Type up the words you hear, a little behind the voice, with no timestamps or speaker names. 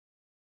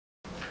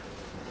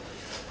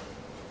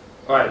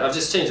Alright, I've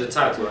just changed the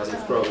title, as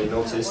you've probably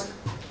noticed,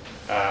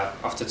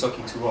 after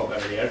talking to Rob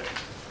earlier.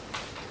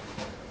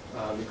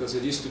 Because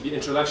it used to be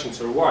Introduction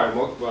to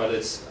Wiremock, but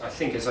I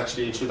think it's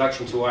actually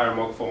Introduction to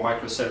Wiremock for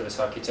Microservice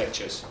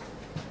Architectures.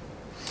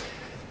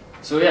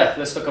 So yeah,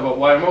 let's talk about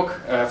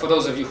Wiremock. For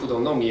those of you who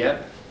don't know me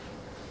yet,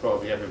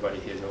 probably everybody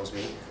here knows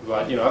me,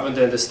 but I've been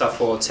doing this stuff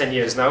for 10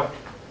 years now,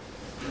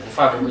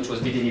 5 of which was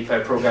BDD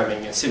pair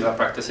programming and similar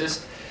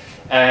practices.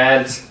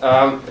 And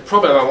the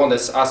problem I want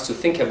us to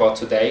think about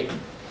today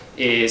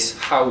is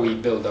how we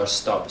build our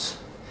stubs.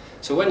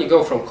 So when you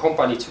go from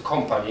company to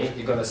company,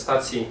 you're going to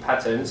start seeing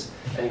patterns,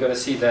 and you're going to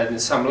see that in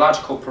some large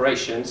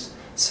corporations,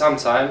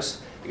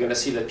 sometimes you're going to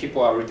see that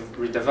people are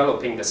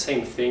redeveloping the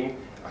same thing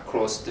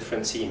across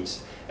different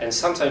teams. And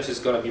sometimes it's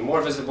going to be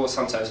more visible,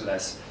 sometimes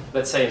less.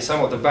 Let's say in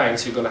some of the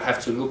banks, you're going to have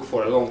to look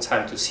for a long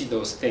time to see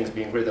those things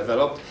being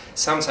redeveloped.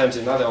 Sometimes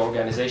in other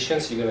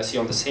organizations, you're going to see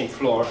on the same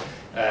floor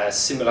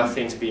similar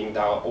things being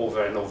done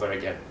over and over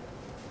again.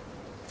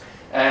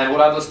 And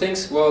what are those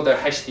things? Well, they're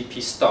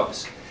HTTP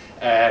stubs.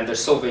 And they're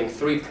solving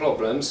 3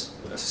 problems,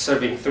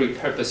 serving 3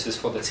 purposes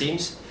for the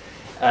teams.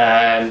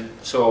 And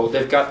so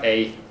they've got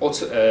a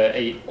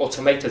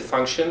automated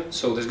function.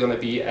 So there's going to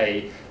be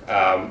a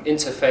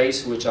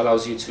interface which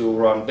allows you to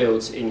run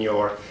builds in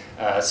your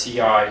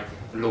CI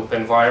loop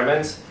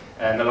environment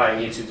and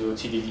allowing you to do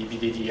TDD,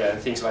 BDD, and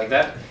things like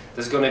that.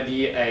 There's going to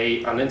be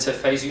an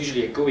interface,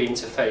 usually a GUI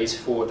interface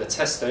for the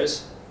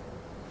testers.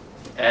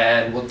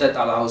 And what that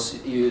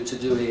allows you to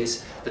do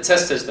is the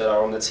testers that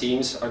are on the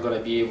teams are going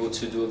to be able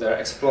to do their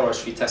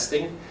exploratory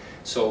testing.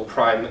 So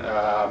prime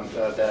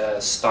the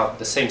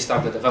same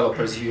stuff the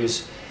developers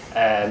use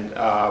and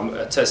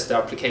test the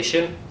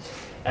application.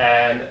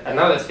 And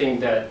another thing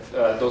that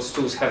those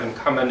tools have in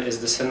common is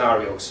the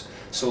scenarios.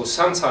 So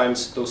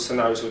sometimes those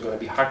scenarios are going to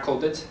be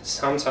hard-coded.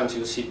 Sometimes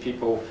you'll see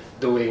people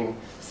doing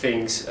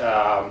things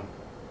not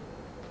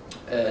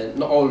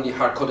only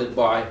hard-coded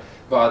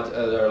but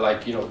they're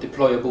like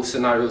deployable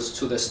scenarios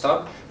to the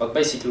stub. But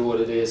basically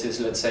what it is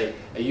let's say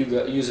a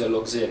user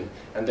logs in,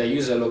 and the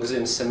user logs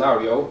in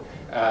scenario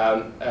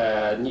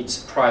needs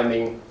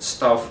priming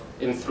stuff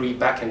in 3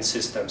 backend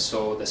systems.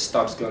 So the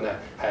stub's gonna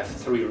have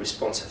 3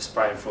 responses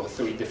primed for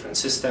 3 different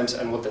systems,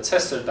 and what the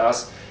tester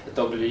does,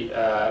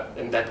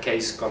 in that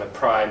case, gonna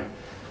prime,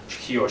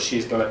 he or she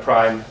is gonna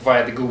prime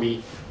via the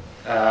GUI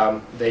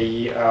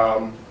the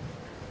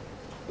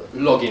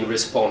login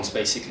response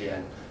basically,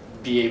 and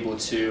be able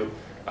to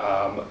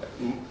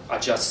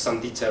adjust some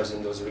details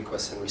in those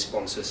requests and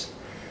responses.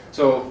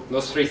 So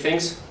those 3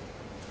 things,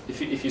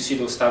 if you see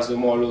those stubs, they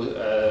more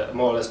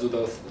or less do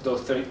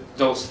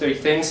those 3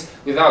 things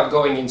without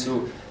going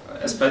into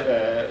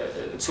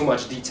too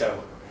much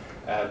detail,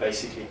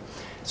 basically.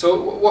 So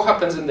what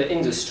happens in the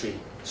industry?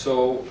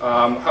 So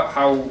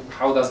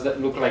how does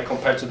that look like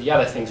compared to the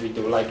other things we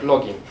do, like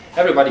logging?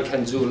 Everybody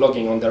can do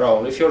logging on their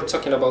own. If you're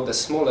talking about the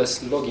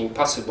smallest logging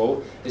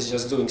possible, it's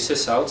just doing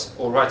sysouts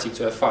or writing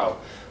to a file.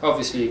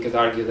 Obviously, you could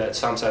argue that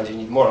sometimes you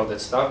need more of that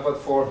stuff, but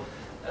for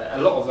a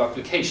lot of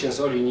applications,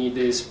 all you need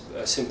is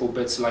simple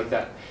bits like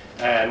that.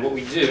 And what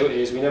we do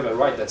is we never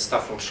write that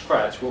stuff from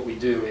scratch. What we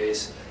do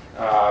is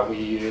we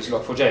use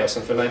Log4j or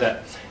something like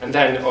that. And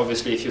then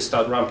obviously if you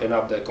start ramping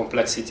up the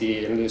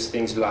complexity and use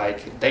things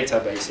like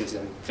databases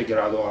and figure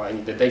out, oh, I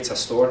need the data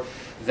store,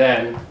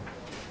 then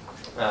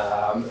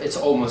it's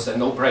almost a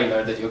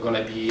no-brainer that you're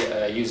going to be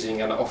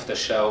using an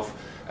off-the-shelf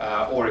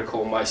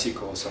Oracle,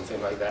 MySQL or something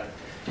like that,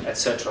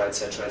 etc.,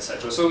 etc.,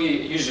 etc. So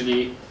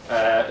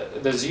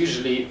there's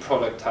usually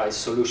productized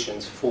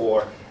solutions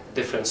for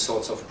different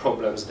sorts of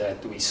problems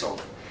that we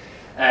solve.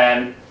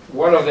 And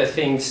one of the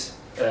things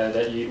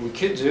that we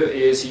could do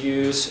is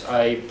use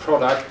a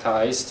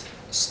productized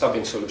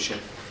stubbing solution.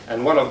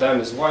 And one of them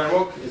is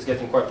Wiremock. It's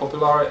getting quite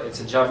popular.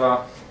 It's a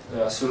Java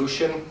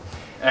solution.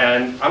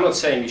 And I'm not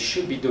saying you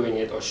should be doing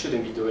it or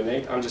shouldn't be doing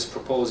it. I'm just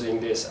proposing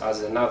this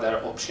as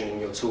another option in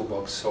your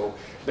toolbox. So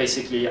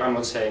basically, I'm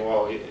not saying,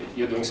 well,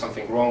 you're doing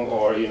something wrong,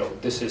 or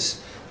this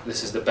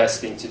is the best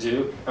thing to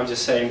do. I'm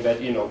just saying that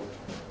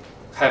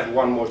have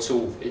one more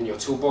tool in your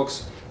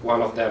toolbox.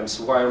 One of them is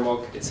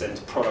Wiremock. It's a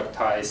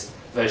productized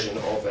version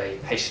of a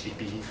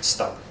HTTP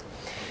stub.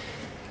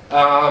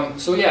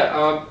 So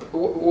yeah,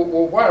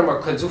 what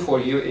Wiremock can do for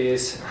you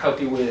is help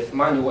you with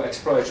manual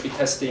exploratory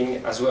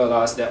testing, as well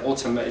as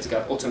it's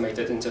got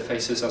automated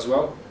interfaces as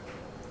well.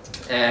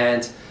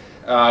 And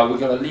we're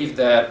going to leave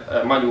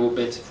the manual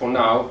bit for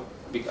now,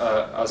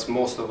 as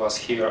most of us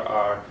here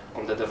are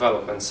on the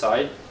development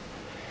side.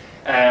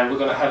 And we're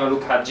going to have a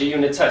look at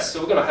JUnit tests.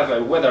 So we're going to have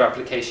a weather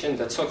application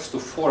that talks to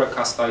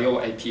forecast.io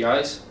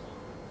APIs,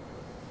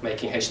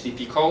 making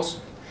HTTP calls.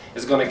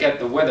 It's going to get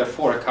the weather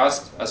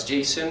forecast as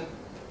JSON,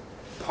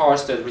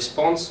 parse that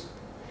response,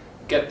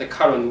 get the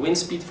current wind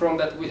speed from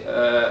that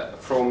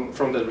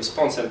from the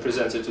response, and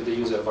present it to the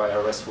user via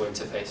a RESTful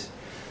interface.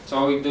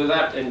 So we do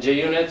that in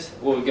JUnit.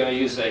 We're going to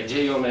use a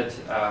JUnit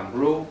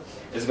rule.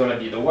 It's going to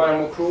be the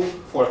Wiremock rule,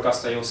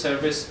 forecast.io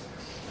service.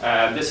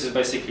 This is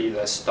basically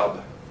the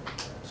stub.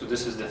 So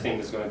this is the thing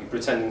that's going to be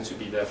pretending to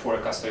be the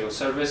forecast.io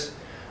service.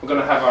 We're going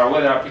to have our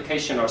weather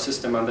application, our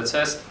system under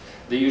test,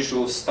 the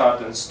usual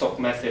start and stop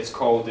methods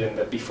called in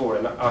the before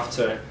and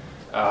after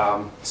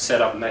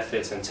setup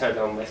methods and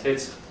teardown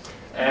methods.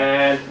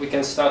 And we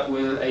can start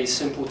with a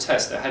simple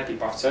test, a happy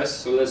path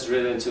test. So let's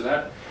drill into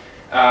that.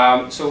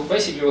 So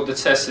basically what the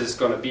test is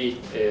going to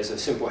be is a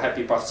simple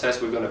happy path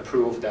test. We're going to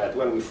prove that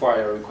when we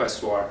fire a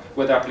request to our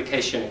weather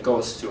application, it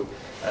goes to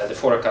the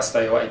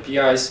forecast.io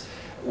APIs.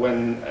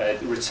 When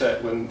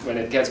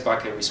it gets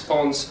back a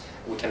response,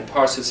 we can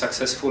parse it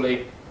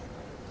successfully,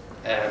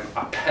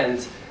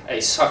 append a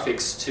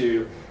suffix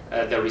to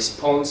the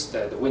response,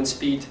 the wind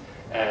speed,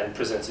 and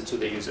present it to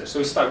the user. So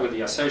we start with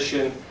the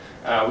assertion.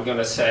 We're going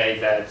to say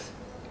that,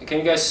 can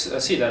you guys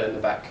see that in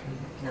the back?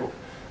 Cool.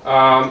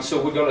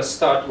 So we're going to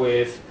start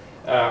with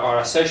our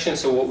assertion.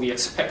 So what we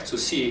expect to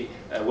see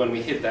when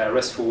we hit the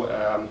RESTful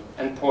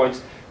endpoint,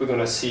 we're going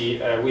to see,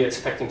 we're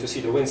expecting to see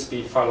the wind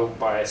speed followed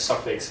by a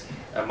suffix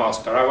miles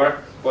per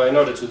hour. Well, in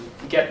order to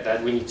get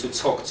that, we need to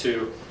talk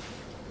to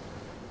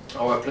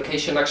our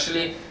application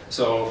actually.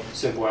 So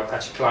simple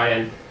Apache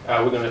client,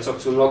 we're going to talk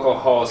to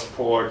localhost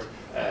port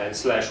and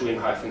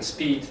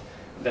 /win-speed.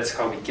 That's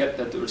how we get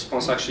that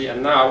response actually.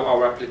 And now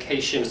our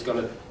application is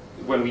going to,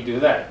 when we do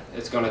that,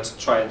 it's going to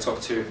try and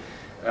talk to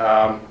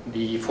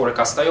the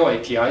forecast.io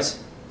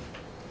APIs.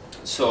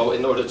 So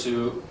in order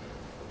to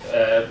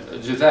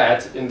do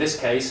that, in this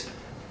case,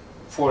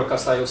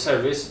 forecast.io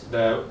service,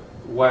 the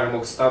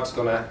Wiremock stub is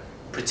going to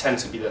pretend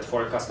to be that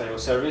forecast.io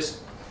service.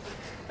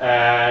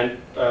 And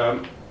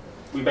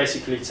we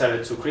basically tell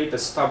it to create a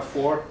stub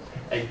for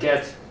a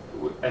get,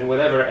 and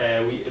whenever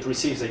it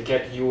receives a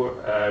get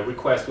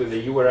request with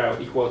a URL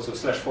equal to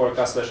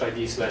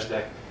 /forecast/id/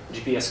 the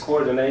GPS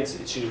coordinates,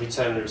 it should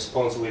return a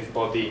response with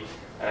body,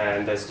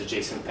 and that's the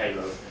JSON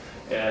payload.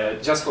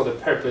 Just for the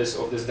purpose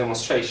of this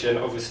demonstration,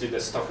 obviously the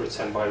stuff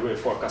returned by real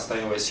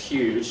forecast.io is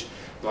huge,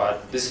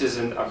 but this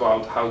isn't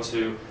about how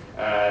to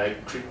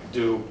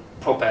do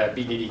proper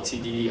BDD,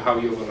 TDD, how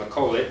you're going to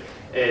call it.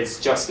 It's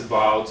just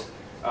about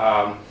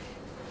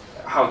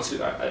how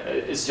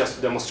to, it's just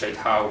to demonstrate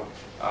how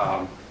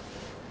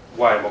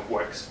Wiremock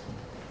works.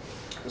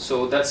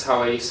 So that's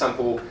how a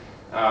sample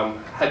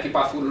happy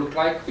path would look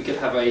like. We can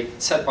have a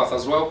set path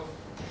as well.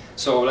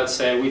 So let's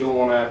say we don't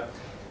want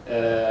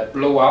to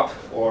blow up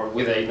or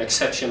with an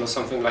exception or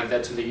something like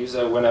that to the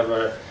user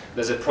whenever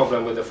there's a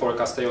problem with the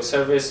forecast.io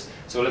service.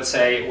 So let's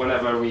say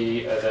whenever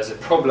there's a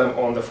problem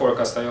on the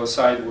forecast.io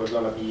side, we're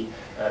going to be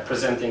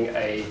presenting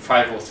a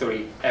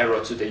 503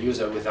 error to the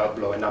user without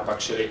blowing up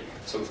actually.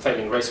 So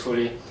failing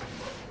gracefully.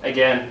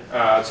 Again,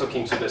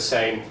 talking to the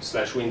same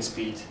 /wind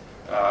speed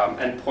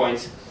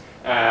endpoint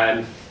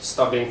and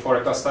stubbing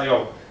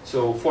forecast.io.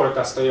 So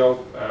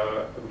forecast.io,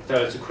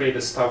 tell it to create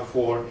a stub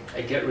for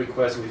a get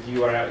request with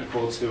URL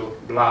equal to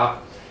blah,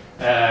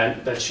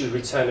 and that should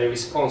return a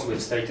response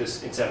with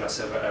status internal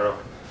server error.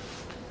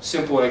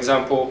 Simple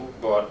example,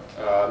 but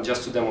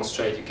just to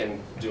demonstrate, you can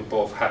do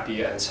both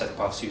happy and set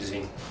paths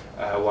using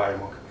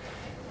Wiremock.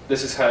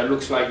 This is how it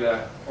looks like,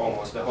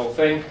 almost the whole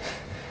thing.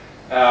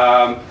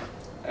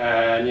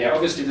 And yeah,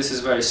 obviously this is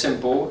very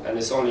simple, and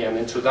it's only an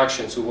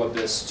introduction to what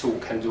this tool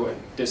can do,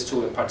 and this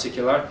tool in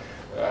particular.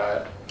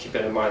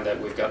 Keeping in mind that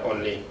we've got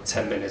only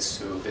 10 minutes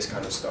to this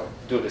kind of stuff,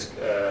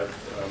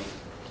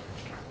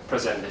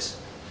 present this.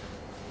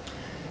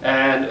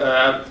 And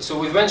so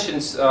we've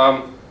mentioned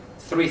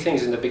 3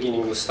 things in the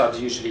beginning what stubs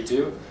usually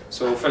do.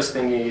 So first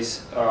thing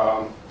is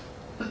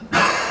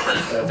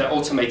the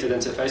automated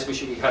interface,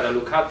 which we had a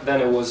look at.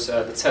 Then it was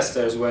the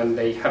testers, when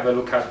they have a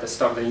look at the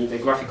stuff, they need a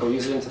graphical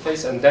user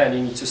interface, and then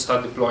you need to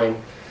start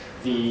deploying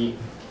the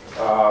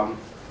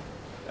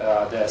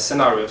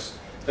scenarios.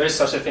 There is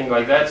such a thing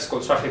like that. It's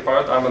called traffic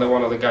part. I'm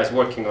one of the guys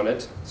working on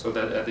it, so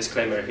the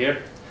disclaimer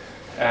here.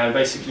 And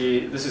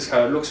basically, this is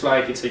how it looks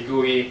like. It's a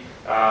GUI.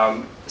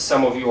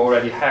 Some of you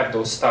already have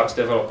those stubs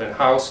developed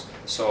in-house,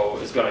 so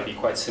it's going to be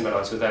quite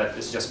similar to that.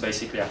 It's just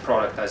basically a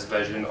productized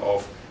version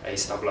of a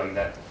stub like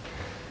that.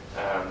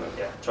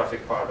 Yeah,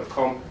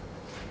 trafficpart.com.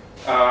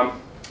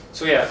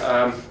 So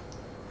yeah,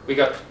 we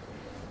got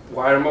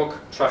Wiremock,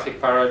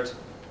 Traffic Parrot,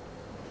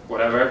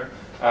 whatever.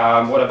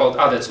 What about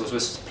other tools?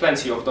 There's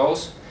plenty of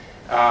those.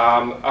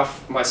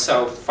 I've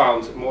myself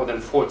found more than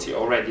 40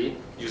 already,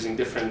 using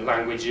different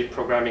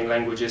programming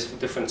languages,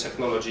 different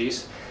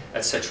technologies,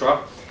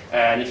 etc.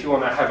 And if you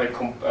want to have a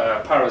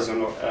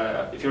comparison,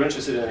 if you're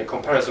interested in a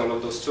comparison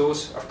of those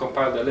tools, I've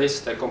compiled a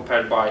list. They're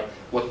compared by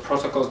what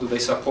protocols do they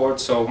support.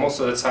 So most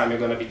of the time you're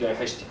going to be doing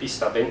HTTP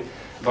stubbing,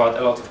 but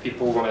a lot of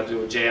people want to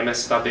do JMS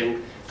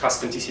stubbing,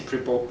 custom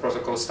TCP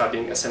protocol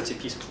stubbing,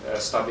 SMTP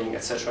stubbing,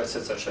 etc.,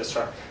 etc.,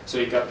 etc. So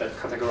you got that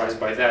categorized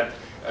by that.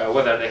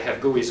 Whether they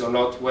have GUIs or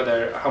not,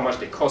 how much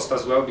they cost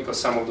as well, because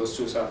some of those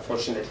tools are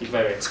fortunately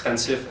very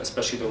expensive,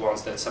 especially the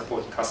ones that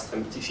support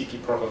custom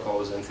TCP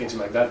protocols and things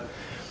like that.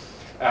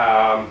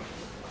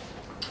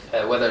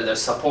 Whether they're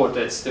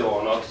supported still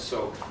or not,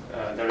 so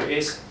there it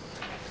is.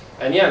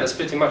 And yeah, that's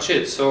pretty much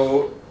it.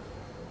 So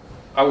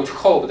I would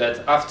hope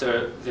that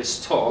after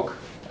this talk,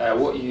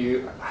 what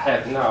you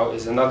have now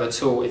is another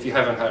tool, if you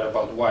haven't heard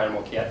about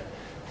Wiremock yet,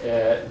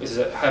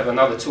 have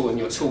another tool in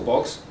your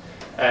toolbox,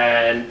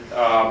 and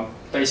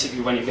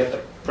basically when you get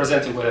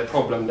presented with a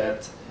problem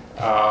that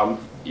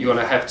you're going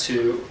to have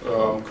to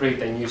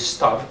create a new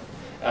stub,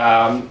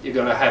 you're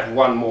going to have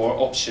one more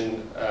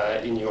option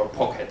in your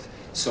pocket.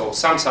 So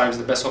sometimes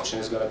the best option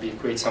is going to be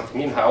create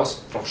something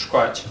in-house from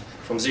scratch,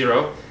 from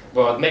zero,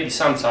 but maybe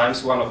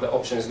sometimes one of the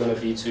options is going to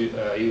be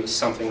to use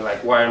something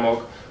like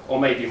Wiremock, or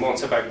maybe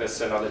Mountebank.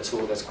 That's another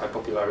tool that's quite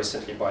popular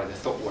recently by the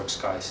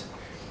ThoughtWorks guys.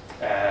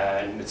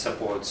 And it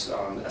supports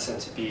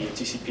SNTP,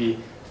 TCP.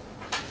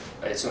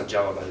 It's not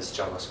Java, but it's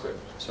JavaScript.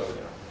 So,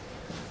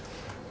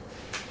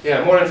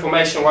 yeah, more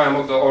information,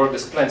 wiremock.org,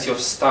 there's plenty of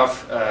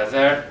stuff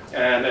there.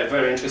 And a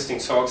very interesting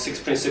talk, 6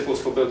 Principles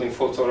for Building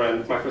Photo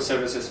and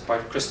Microservices by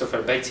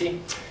Christopher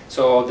Beatty.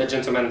 So the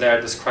gentleman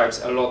there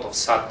describes a lot of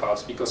sad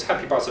parts, because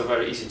happy parts are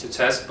very easy to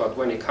test, but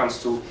when it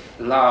comes to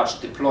large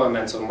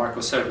deployments of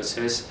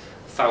microservices,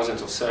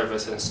 thousands of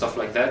servers and stuff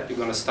like that, you're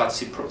going to start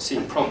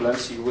seeing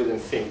problems you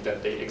wouldn't think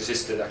that they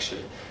existed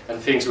actually.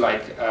 And things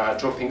like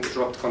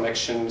dropped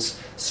connections,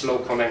 slow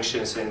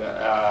connections in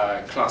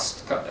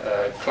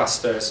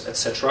clusters,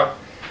 etc.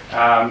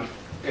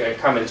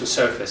 Come into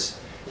surface.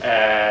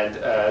 And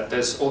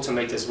there's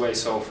automated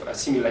ways of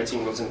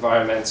simulating those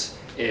environments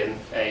in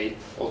a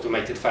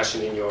automated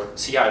fashion in your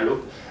CI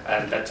loop,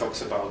 and that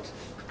talks about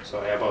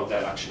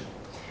that actually.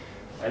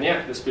 And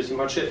yeah, that's pretty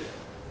much it.